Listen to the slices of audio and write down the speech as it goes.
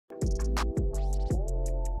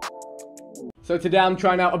So today I'm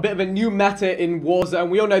trying out a bit of a new meta in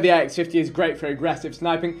Warzone. We all know the AX50 is great for aggressive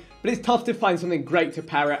sniping, but it's tough to find something great to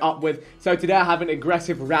pair it up with. So today I have an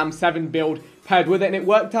aggressive RAM-7 build paired with it, and it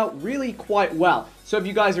worked out really quite well. So if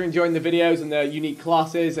you guys are enjoying the videos and the unique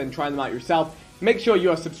classes and trying them out yourself, make sure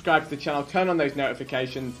you are subscribed to the channel, turn on those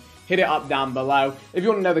notifications, hit it up down below. If you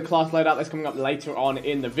want to know the class loadout, that's coming up later on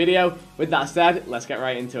in the video. With that said, let's get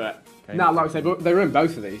right into it. Okay. Now, like I said, they ruined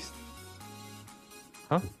both of these.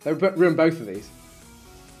 Huh? They ruined both of these.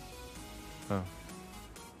 Oh.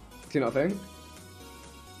 Do you not think?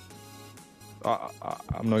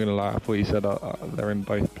 I'm not gonna lie, I thought you said they're in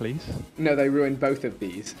both, please. No, they ruined both of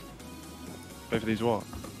these. Both of these what?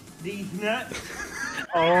 These nuts.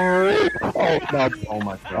 Oh no! Oh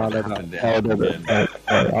my god!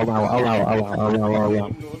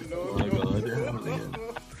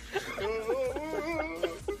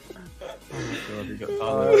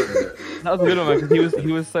 That was a good one, because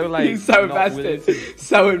he was so like. He's so invested,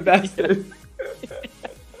 so invested.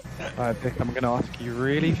 Alright, Vic, I'm gonna ask you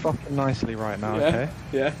really fucking nicely right now, Yeah, okay?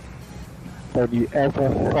 yeah. Don't you ever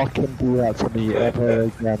fucking do that to me ever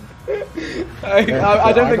again.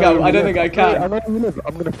 I don't think I can. I know you live.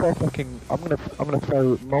 I'm gonna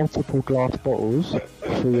throw multiple glass bottles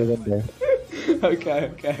through your window.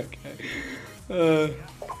 Okay.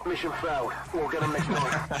 Mission failed. We're gonna make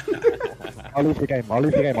noise. I'll leave the game.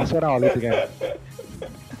 I swear I'll leave the game.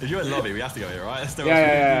 If you're in lobby, we have to go here, right?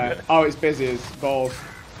 Yeah. Oh, it's busy as balls.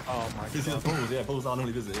 Oh my god. Busy as balls, yeah. Balls are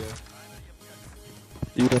normally busy, yeah.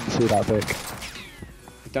 You didn't see that, Vic.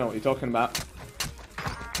 I don't know what you're talking about.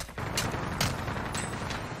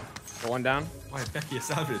 Got one down. Why, Becky a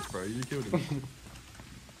savage, bro? You killed him. Do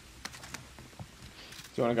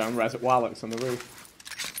you want to go and res Callux on the roof?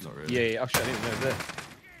 Not really. Yeah. Oh shit, I didn't know that.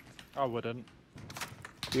 I wouldn't.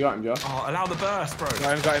 You got him, Josh? Oh, allow the burst, bro.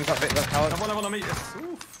 Got him, I want to meet this.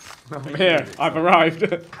 Oof. I'm here. I've arrived.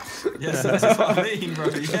 Yes, this is what I mean, bro.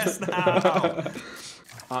 Yes, now.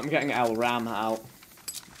 I'm getting L RAM out.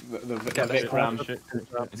 The Vic RAM.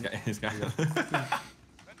 It's going.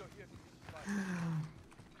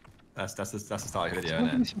 That's the start of the video,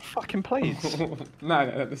 isn't it? Some fucking plays. No,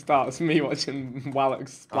 at the start, it's me watching Callux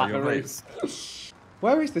splat the roof.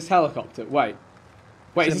 Where is this helicopter? Wait,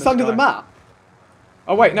 is this under the map?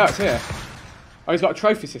 Oh wait, no, it's here. Oh, he's got a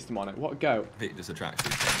trophy system on it. What a go. Vic just attracts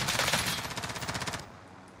you.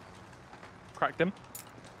 Cracked him.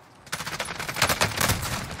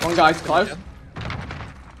 One guy's close.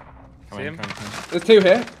 See him? There's two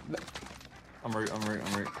here. I'm root.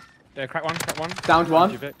 Yeah, crack one. Downed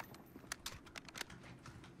one.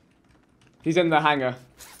 He's in the hangar.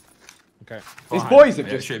 Okay. His boys have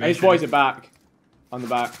just. His boys are back. On the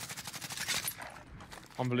back.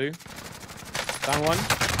 On blue. Down one.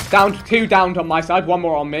 Downed two. Downed on my side. One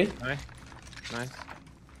more on me. Nice.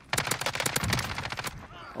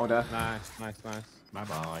 Order. Nice. Bye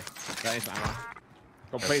bye. That is ammo.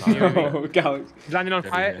 Got plates in you. Oh, Callux. He's landing on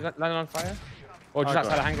fire. Is that landing on fire? Or just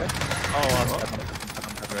outside the hangar?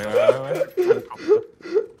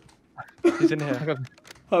 Oh, he's in here.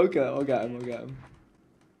 Okay, I'll get him.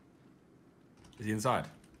 Is he inside?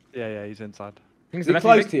 Yeah, he's inside. Is he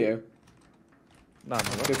close to you? No.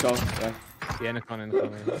 Good call, yeah. Yeah, in the corner.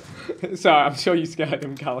 Sorry, I'm sure you scared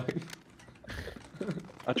him, Callux.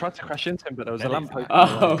 I tried to crash into him, but there was a lamppost.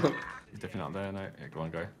 Oh. He's definitely not there, no. Yeah, go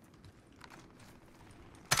on, go.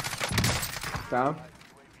 Down.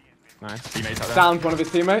 Nice. Teammates out there. Downed one of his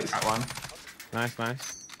teammates. That one. Nice.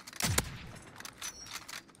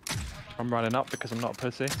 I'm running up because I'm not a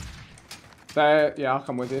pussy. There, yeah, I'll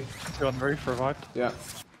come with you. Two on the roof, revived. Yeah.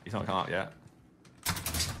 He's not come up yet.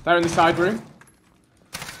 They're in the side room.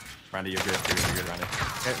 Randy, you're good. You're good, Randy.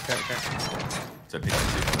 Okay. So people are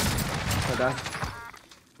They're there.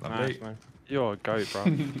 lovely. Nice, man. You're a goat, bro.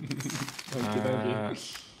 Thank you.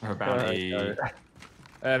 Her bounty.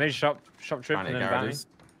 Maybe shop trip and then bounty. Garages.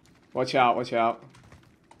 Watch out.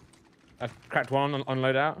 I've cracked one on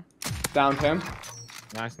loadout. Downed him.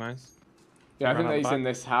 Nice. Yeah, I think that he's in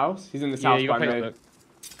this house. He's in this house by me.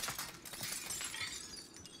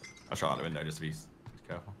 I'll try out the window just to be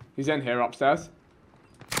careful. He's in here upstairs.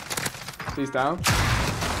 He's down.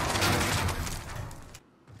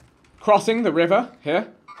 Crossing the river here.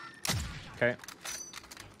 Okay.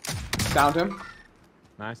 Downed him.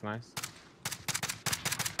 Nice. Do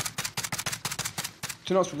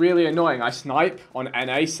you know what's really annoying? I snipe on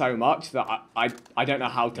NA so much that I don't know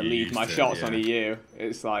how to lead my shots on EU.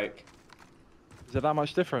 It's like... Is it that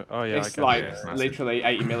much different? Oh yeah. It's like literally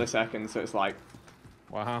 80 milliseconds, so it's like...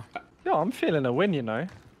 Wow. Yo, I'm feeling a win, you know.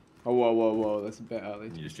 Oh, whoa, that's a bit early.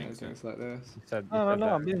 You just jinxed things like this. No,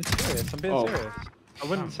 I'm being serious. I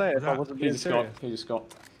wouldn't say it if I wasn't being serious. He just got.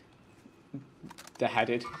 They're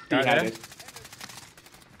headed. Right there. Beheaded.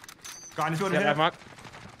 Guy in this building Yeah, here. Mark.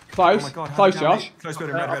 Close. Oh my god, how Close, did they down Josh. me? Close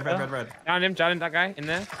building, red. Down him, that guy in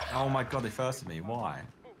there. Oh my god, they firsted me. Why?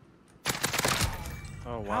 Oh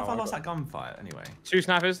How wow. have I lost that gunfight anyway? 2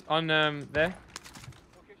 snipers on there.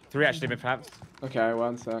 3 actually, perhaps. Okay,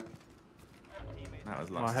 one sec. That was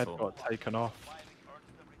My last head assault. got taken off.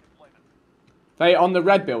 They on the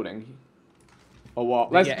red building. Or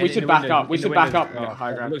what? Let's. Yeah, we in should the back window, up. We in the should back window. up. And get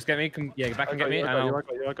high ground. Looks, get me. Come, yeah, back and get me.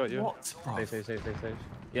 I got you. What? Bro? Safe.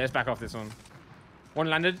 Yeah, let's back off this one. One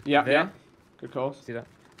landed. Yeah, there. yeah. Good calls. See that?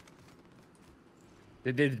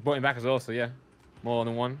 They did brought him back as well, so yeah. More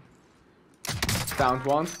than one. Downed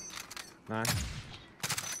one. Nice.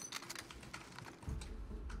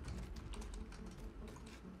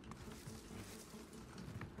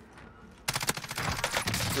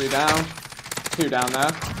 Three down. Two down there.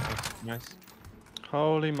 Nice.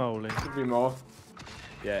 Holy moly. Could be more.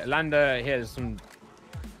 Yeah, land here. There's some.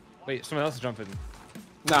 Wait, someone else is jumping.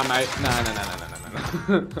 Nah, mate. No. Nice.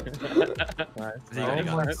 Has he got any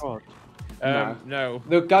Oh my guns? god. No.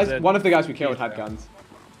 The guys, The- one of the guys we killed had Yeah. guns.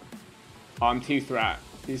 I'm 2 threat.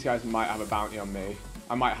 These guys might have a bounty on me.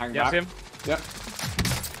 I might hang Yeah, back. see him. Yep.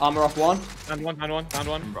 Armor off one. Down one. Bro, I'm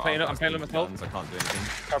playing I've I'm playing got them myself. guns, I can't do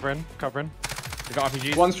anything. Covering. They got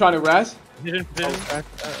RPGs. One's trying to res. Position.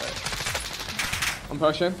 I'm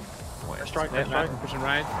pushing. Wait, Strike, Yeah, strike. nice. Pushing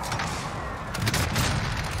right.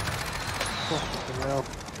 Fucking hell.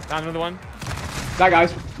 Down another one. That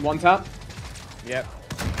guy's one tap. Yep.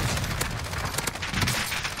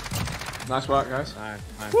 Nice work, guys. Nice.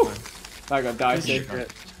 That got dicey.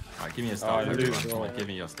 Secret. Alright, give me your stuff. loot. Everyone. Come on, give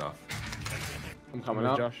me your stuff. I'm coming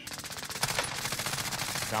up. Josh.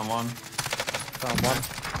 Down one. Found one.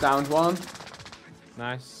 Downed one.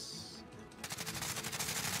 Nice.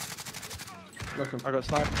 Looking. I got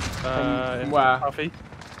sniped. From where? Southeast.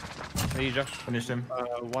 There you, Josh. Finished him.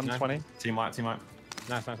 120. Team wipe.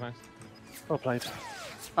 Nice. Well played.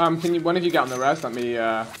 Can you? One of you get on the res? Let me deal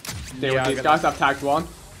Yeah, with I'll these get guys. I've tagged one.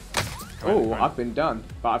 Oh, Right. I've been done.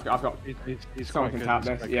 But I've got. He's Someone quite can good, tap he's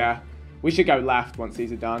this. quite Yeah. We should go left once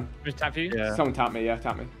these are done. Just tap you. good. Yeah. Someone tap me. Yeah,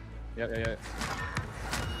 tap me. Yeah.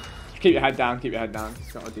 Keep your head down. Keep your head down.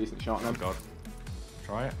 It's got a decent shot on Oh him. god.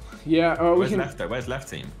 Try it. Yeah. We Where's can. left though? Where's left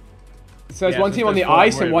team? So there's Yeah, one so team on the there's four,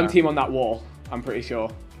 ice don't and worry one about team on that wall. I'm pretty sure.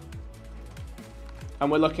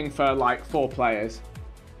 And we're looking for like 4 players.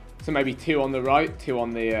 So maybe 2 on the right, 2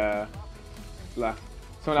 on the left.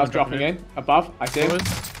 Someone else dropping in. Above. I see him.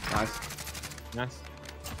 Nice. Nice.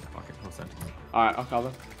 Okay, I'll send him. Alright, I'll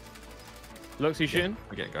cover. Looks, you shooting?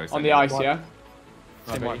 I get ghost. On the ice, yeah?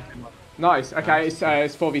 Team one. Nice. Okay, it's You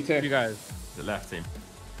 4v2. guys. The left team.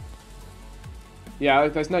 Yeah,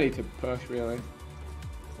 there's no need to push really. I'm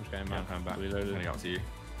just getting Yeah, I'm back. coming back. Reloaded. Coming up to you.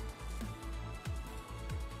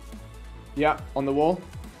 Yeah, on the wall.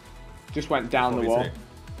 Just went down the 4v2. wall.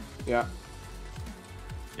 Yeah,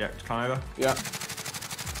 Yeah, just climb over. yeah.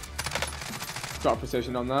 Got a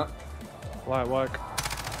precision on that. Light work.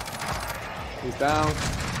 He's down.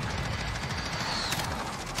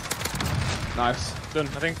 Nice. Done,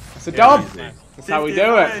 I think. It's a dub. Easy. That's how we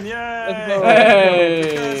do it. Yay!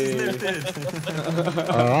 Hey!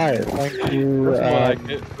 Alright, thank you.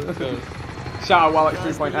 Let's go. Shout out Callux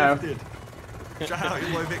Guys, 3.0. lifted. Shout out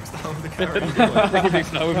your boy Vikkstar with the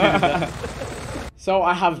carry. So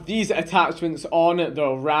I have these attachments on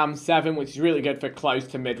the RAM-7, which is really good for close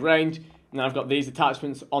to mid-range. And then I've got these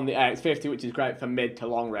attachments on the AX50, which is great for mid to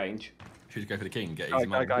long range. Should we go for the king? Get Guy easy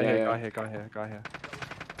money. Yeah. here.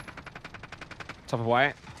 Top of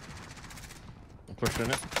white. I'm pushing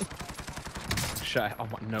it. Shit. Oh,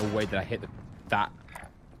 no way did I hit that.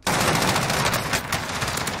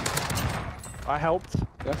 I helped.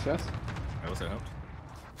 Yes. I also helped.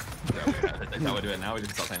 That's how we do it now. We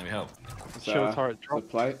just start saying we helped. It's, Shield turret it's a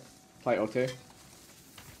drop. plate or 2.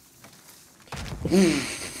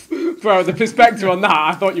 Bro, the perspective on that,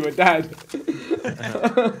 I thought you were dead.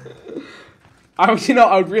 I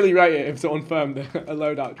would really rate it if someone firmed a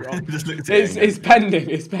loadout drop. Just looked at it It's pending.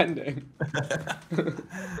 It's pending.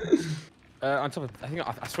 On top of,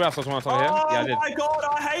 I swear I saw someone on top of here. Yeah, I did. Oh my god,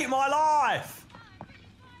 I hate my life!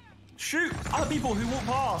 Shoot other people who walk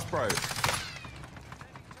past, bro.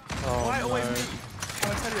 Oh, Why no. always me? I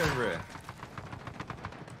tell you over here.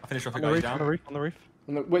 I finished off a On guy the roof, down. on the roof.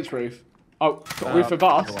 Which roof? Oh, roof of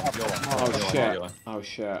us? Your one. Oh shit. Your one. Oh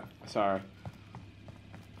shit. Sorry.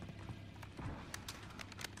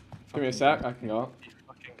 Give me a sec. I can go up. He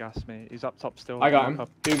fucking gassed me. He's up top still. I got him.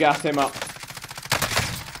 Who gassed him up?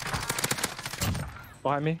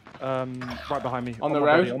 Behind me. Right behind me. On the my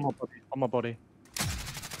road? body, on my body.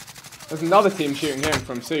 There's another team shooting him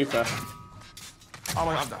from Super. Oh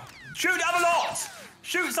my god. Shoot the other lot!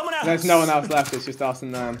 Shoot someone else! There's no one else left, it's just us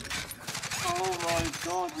and them. Oh my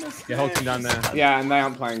god, let's The whole team down there. Yeah, and they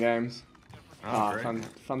aren't playing games. Oh, great.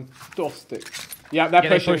 Fantastic. Yeah, they're they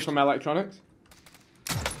pushing pushed. from electronics.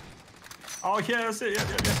 Oh yeah, that's it.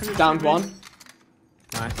 Yeah. Downed one.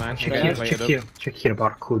 Nice. Check here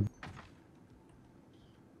barcode.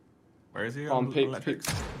 Where is he? On peak. electrics?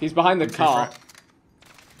 He's behind the car.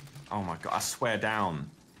 Oh my god, I swear down.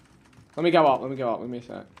 Let me go up. Give me a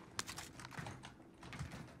sec.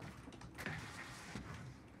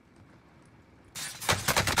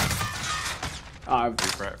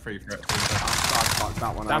 Free threat. I fucked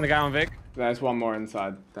that one Down up. the guy on Vic. There's one more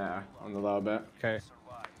inside there on the lower bit. Okay.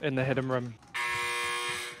 In the hidden room.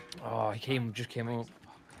 Oh, he just came up.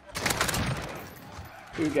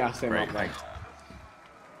 Who gassed him Great, up there?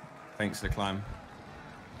 thanks for the climb.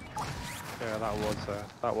 Yeah,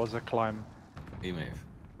 that was a climb. E move.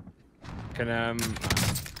 Can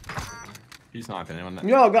You sniping anyone?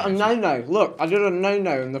 Yeah, I got a no-no. Look, I did a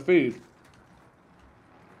no-no in the feed.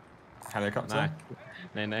 Helicopter?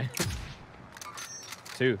 No.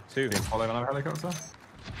 Two. Follow another helicopter?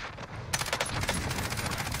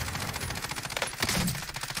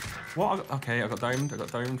 What? Okay, I got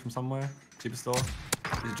domed. From somewhere. Superstore.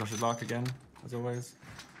 This is Josh's luck again, as always.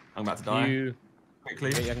 I'm about to die.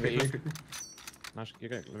 Quickly. Yeah, I can get you. Quickly. Nice, you're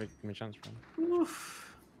good. Give me a chance, man.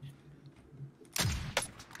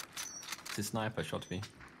 This sniper shot me.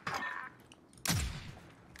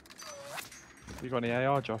 You got any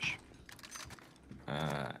AR, Josh?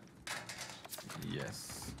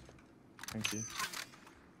 Yes. Thank you.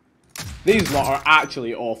 These lot are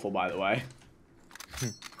actually awful, by the way.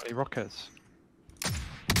 Got any rockets? I'm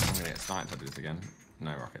gonna get sniped if I do this again.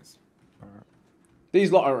 No rockets.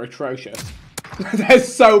 These lot are atrocious. They're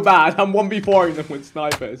so bad. I'm 1v4ing them with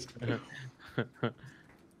snipers.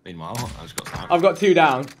 Meanwhile, I just got sniped. I've got 2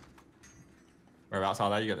 down. Whereabouts are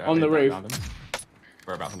they? You got On the roof.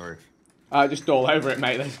 Whereabouts on the roof? Just all over it,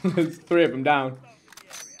 mate. There's 3 of them down.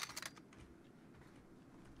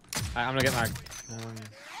 I'm gonna get my.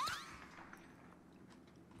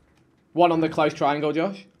 One on the close triangle,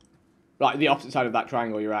 Josh. Like the opposite side of that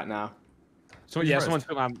triangle you're at now. So yeah, someone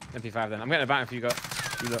took my MP5 then. I'm getting a bat if you got.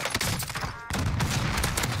 You look.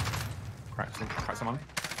 Crack someone.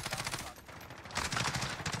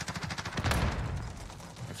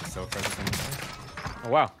 That's just self-resistance. Oh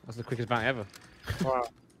wow, that's the quickest bounty ever. Wow.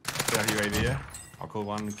 Do you have UAV here? I'll call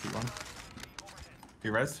one, keep one.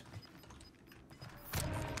 You res?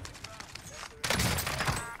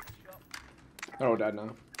 They're all dead now.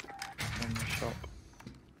 In the shop.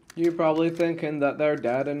 You're probably thinking that they're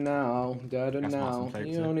dead and now. Dead and That's now. awesome, thank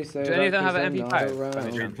You you. only say Do any of that them have 'cause an I'm MP5? not But they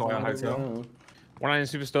do around, employ a not hotel. around. One in the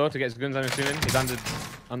superstore to get his guns, I'm assuming. He's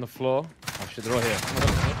on the floor. Oh shit, they're all here.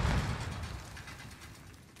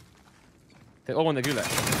 They all want the gulag.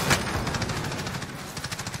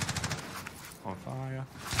 On fire.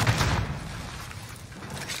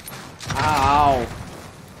 Ow.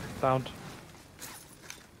 Downed.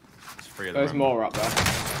 It's 3 of them. There's more up there.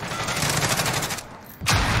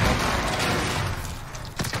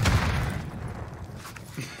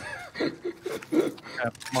 Yeah,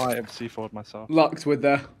 might have C4'd myself. Lux with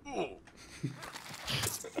the.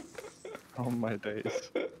 Oh my days.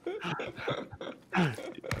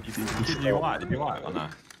 Did you white? Or no?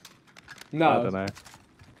 No. I don't know.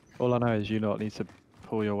 All I know is you lot need to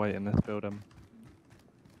pull your weight in this building.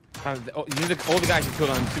 All the guys you killed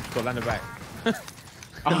on superstore landed back.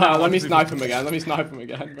 Let me snipe him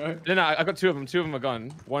again, bro. No, I got 2 of them. 2 of them are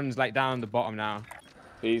gone. One's like down the bottom now.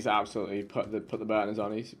 He's absolutely put the burners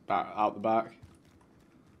on. He's out the back.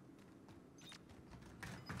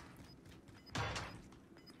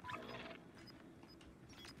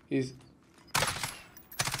 He's.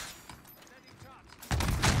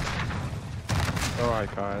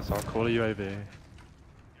 Alright guys, I'll call a UAV.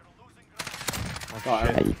 Got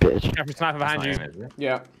him. Hey, you bitch. Careful, sniper behind you. Is it?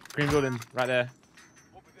 Yeah. Green building, right there.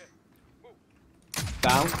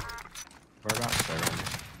 Down. Whereabouts?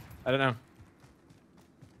 I don't know.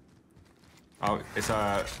 Oh, it's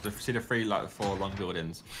see the 3 like 4 long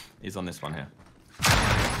buildings. He's on this one here.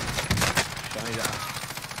 Don't need that.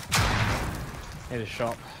 Hit a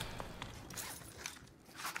shop.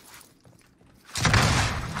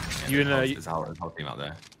 You in There's a whole team out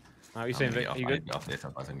there. How are you saying, Vic? Are you good? Off this,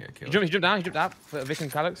 otherwise I can get He killed. jumped down. He jumped out for Vic and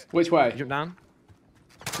Callux. Which way? He jumped down.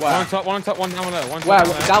 Where? One on top, one down below. One Where?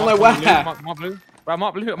 top, Down low Mark where? blue, Mark blue. Right,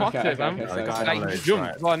 Mark blue. Mark Okay, it, man. okay, Oh, the guy Like, down he just low, jumped.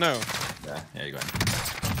 right. That's all I know. Yeah, you go.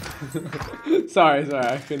 sorry,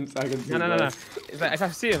 I couldn't see. No. those. It's like, if I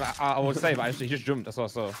see him, I will say, but he just jumped. That's all I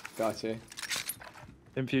saw. Got you.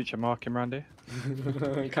 In future, mark him, Randy.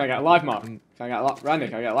 Can I get a live mark? Can I get a Randy?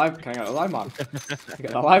 Can I get a live? Can I get a live mark? Can I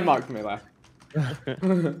get a live mark for me there?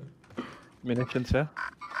 Munitions here.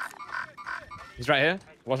 He's right here.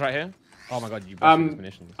 Was right here. Oh my god, you busted his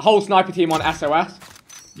munitions. Whole sniper team on SOS.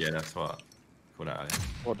 Yeah, that's what. Called out earlier.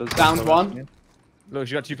 What does Downed that one. mean? Look,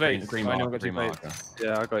 you got 2 plates. Green I know marker, I got 2 green plates. marker.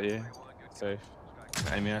 Yeah, I got you. Safe.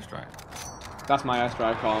 Enemy airstrike. That's my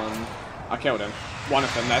airstrike on. I killed him. One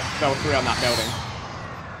of them. There were 3 on that building.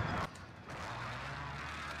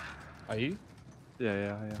 Are you?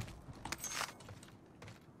 Yeah.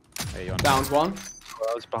 Hey, you on? Downed one. Well,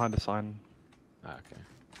 I was behind a sign. Ah, okay.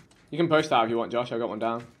 You can post that if you want, Josh. I got one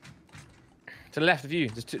down. To the left of you.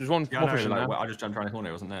 There's one Yeah, more I know, pushing like, now. I just jumped around the corner,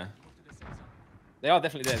 it wasn't there. They are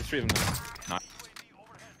definitely there. There's 3 of them now.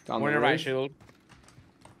 Down One the in the right roof. shield.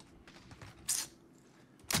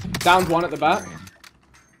 Downed one at the back.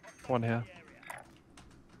 One here.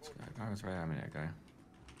 I was right a minute ago.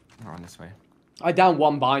 I'll run this way. I downed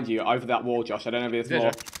one behind you over that wall, Josh. I don't know if there's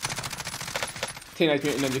more. Teenage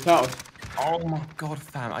Mutant Ninja Turtles. Oh my god,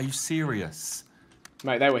 fam, are you serious?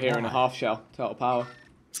 Mate, they were here in a half shell. Total power.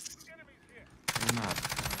 You're mad.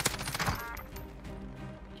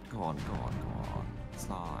 Go on.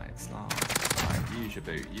 Slide. Use your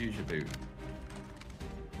boot.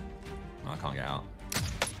 No, I can't get out.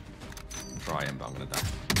 I'm trying, but I'm gonna die.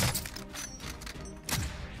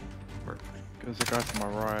 There's a guy to my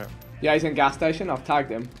right. Yeah, he's in gas station. I've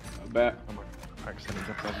tagged him a bit. I'm accidentally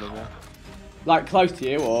jumped over the wall. Like close to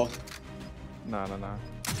you, or No.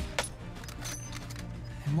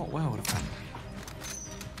 In what world, fam?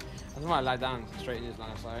 I just might lie down straight in his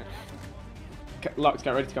line of sight. Lux,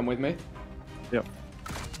 get ready to come with me. Yep.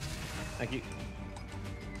 Thank you.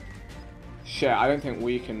 Shit, I don't think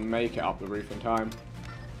we can make it up the roof in time.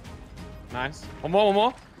 Nice. One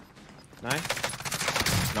more. Nice.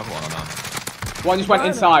 Another one on that. One just went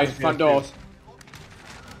inside, front doors.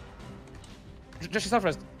 Just yourself,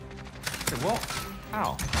 Rez. Wait, what?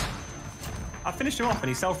 How? I finished him off and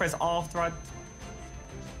he self-res after I...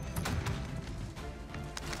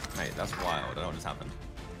 Mate, that's wild. I don't know what just happened.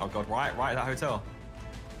 Oh god, right at that hotel.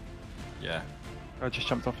 Yeah. I just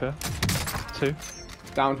jumped off here. 2.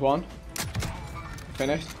 Downed one.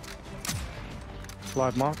 Finished.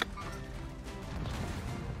 Live mark.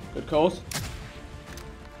 Good calls.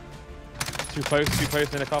 Too close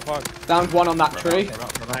in the car park. Downed one on that tree.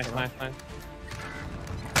 Nice.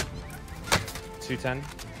 210.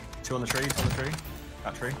 2 on the tree,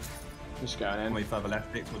 That tree. Just going in. Way further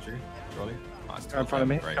left, Vic, towards you. Surely. Oh, Go in front of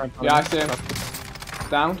me. Great. Go in front Yeah, I of see me. him.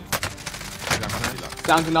 Downed. Nice.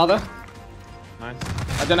 Downed another. Nice.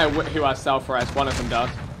 I don't know who has self-res. One of them does.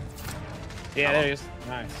 Yeah, there he is.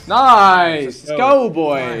 Nice. Nice! Let's Go, Nice,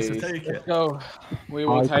 boys! we'll take it. Go. We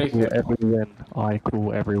will take it. Every win. I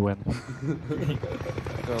call every win.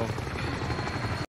 Go.